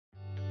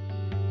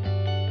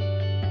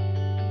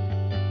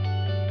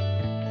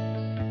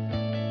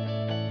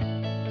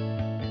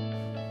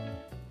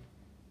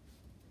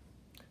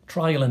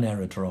Trial and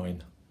error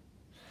drawing.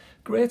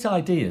 Great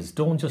ideas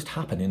don't just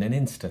happen in an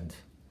instant.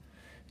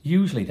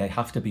 Usually they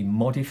have to be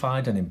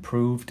modified and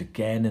improved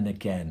again and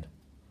again.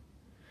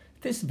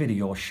 This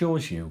video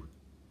shows you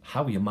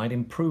how you might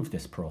improve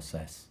this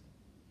process.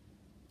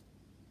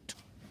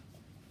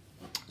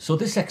 So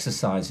this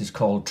exercise is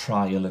called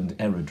trial and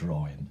error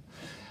drawing.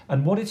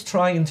 And what it's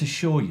trying to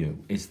show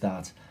you is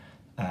that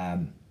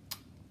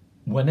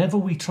whenever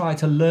we try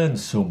to learn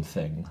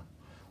something,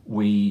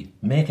 we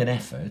make an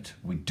effort,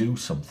 we do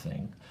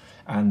something,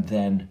 and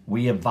then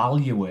we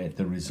evaluate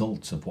the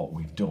results of what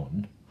we've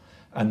done,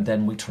 and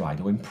then we try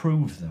to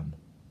improve them.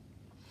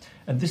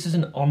 And this is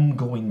an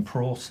ongoing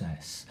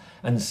process.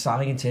 And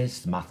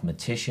scientists,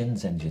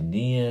 mathematicians,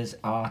 engineers,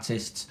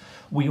 artists,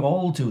 we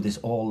all do this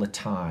all the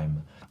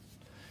time.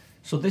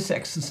 So this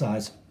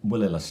exercise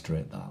will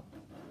illustrate that.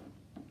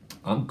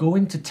 I'm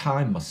going to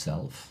time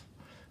myself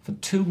for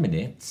 2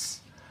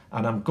 minutes,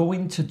 and I'm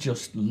going to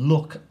just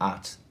look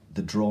at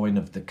the drawing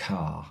of the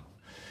car.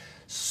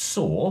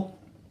 So,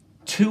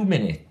 2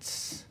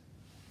 minutes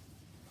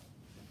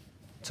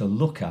to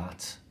look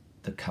at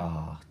the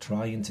car,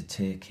 trying to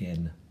take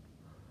in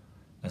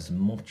as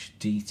much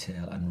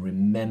detail and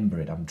remember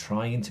it. I'm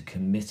trying to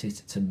commit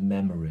it to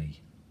memory.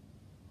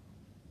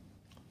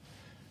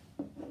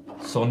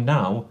 So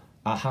now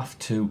I have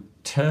to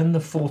turn the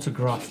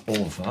photograph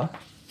over,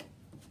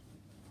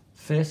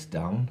 face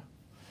down,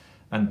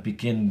 and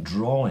begin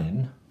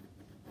drawing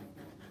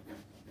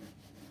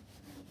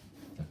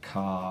the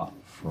car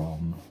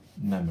from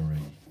memory.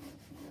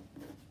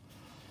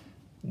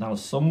 Now,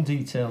 some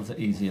details are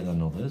easier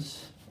than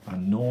others. I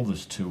know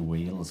there's 2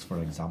 wheels, for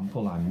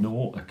example. I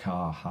know a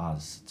car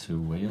has 2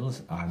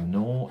 wheels. I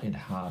know it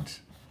had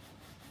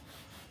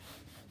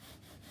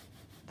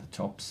the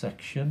top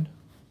section.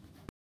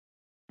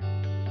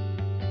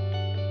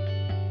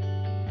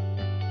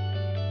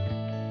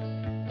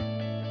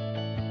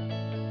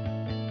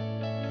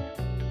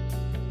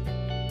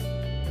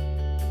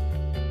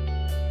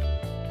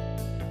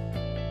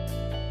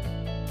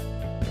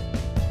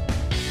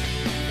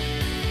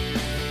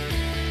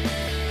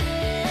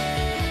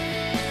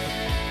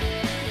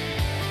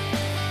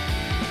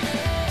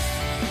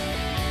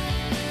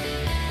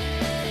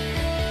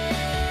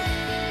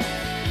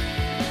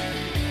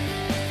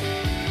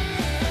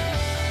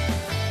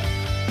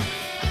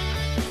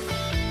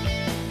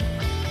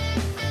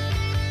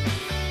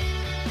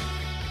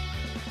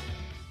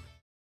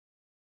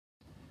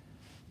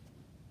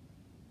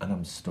 And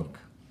I'm stuck.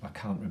 I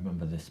can't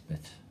remember this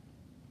bit.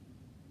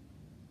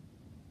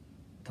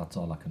 That's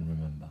all I can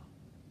remember.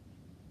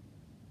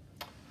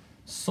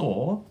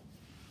 So,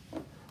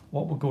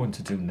 what we're going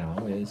to do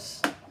now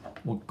is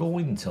we're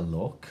going to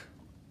look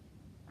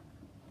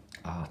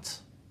at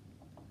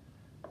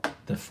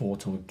the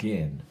photo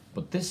again.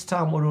 But this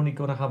time we're only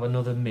going to have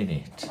another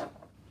minute.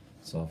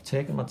 So I've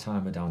taken my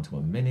timer down to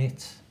a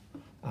minute,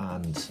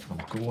 and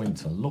I'm going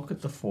to look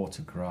at the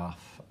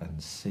photograph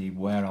and see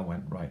where I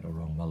went right or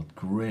wrong. Well,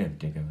 grave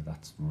digger,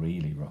 that's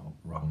really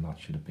wrong. That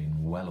should have been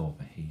well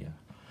over here.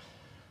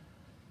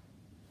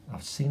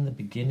 I've seen the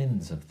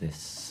beginnings of this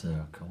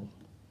circle,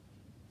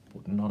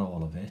 but not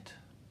all of it.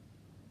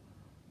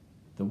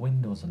 The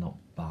windows are not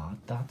bad.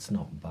 That's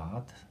not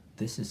bad.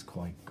 This is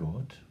quite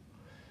good.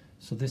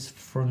 So this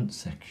front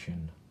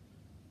section,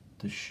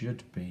 there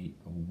should be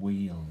a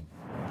wheel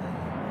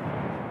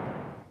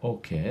there.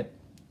 Okay.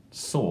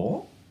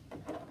 So,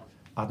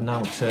 I'd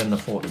now turn the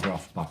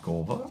photograph back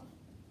over,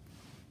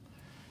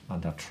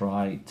 and I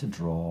try to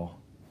draw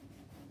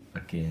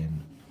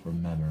again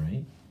from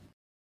memory.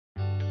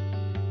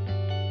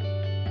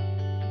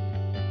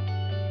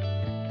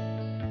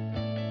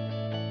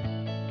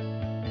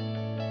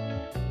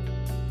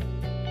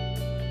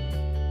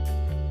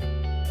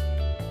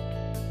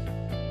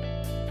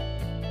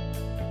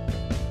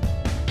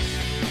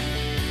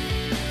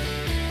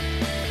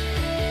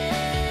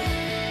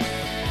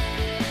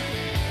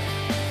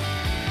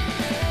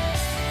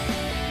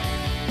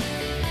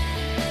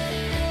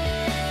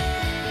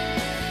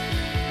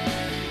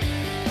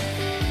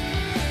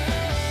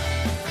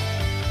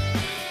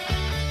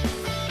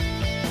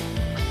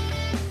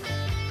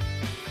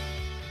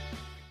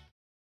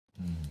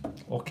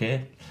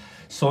 Okay,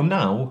 so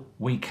now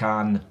we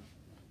can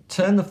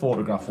turn the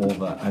photograph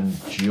over and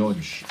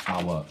judge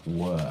our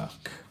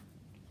work.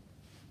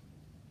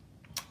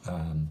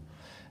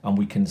 And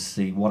we can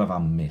see, what have I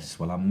missed?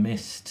 Well, I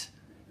missed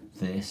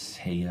this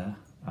here,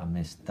 I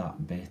missed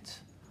that bit,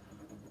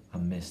 I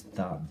missed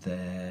that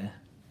there.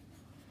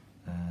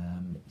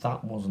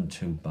 That wasn't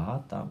too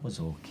bad, that was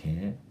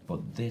okay,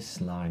 but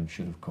this line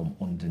should have come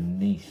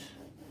underneath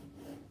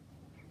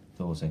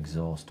those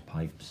exhaust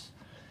pipes.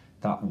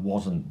 That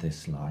wasn't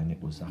this line,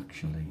 it was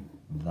actually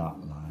that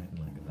line,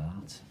 like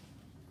that.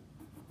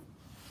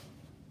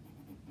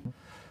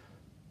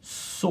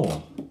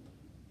 So,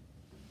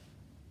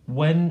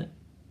 when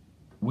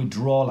we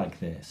draw like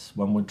this,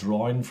 when we're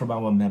drawing from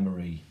our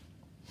memory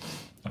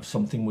of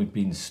something we've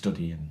been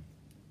studying,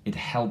 it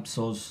helps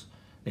us,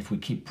 if we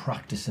keep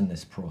practicing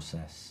this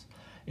process,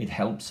 it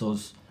helps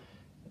us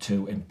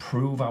to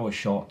improve our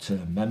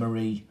short-term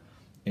memory.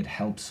 It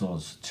helps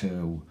us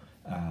to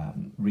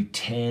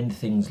retain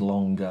things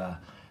longer,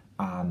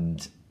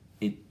 and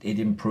it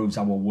improves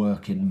our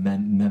working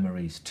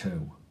memories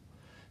too.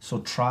 So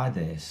try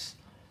this,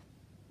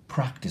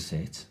 practice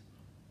it.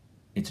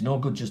 It's no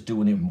good just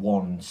doing it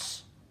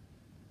once.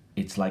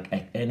 It's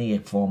like any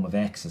form of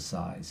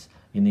exercise.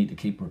 You need to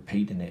keep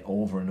repeating it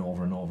over and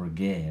over and over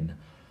again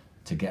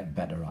to get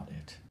better at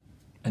it.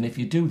 And if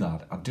you do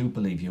that, I do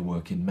believe your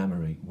working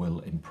memory will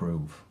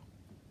improve.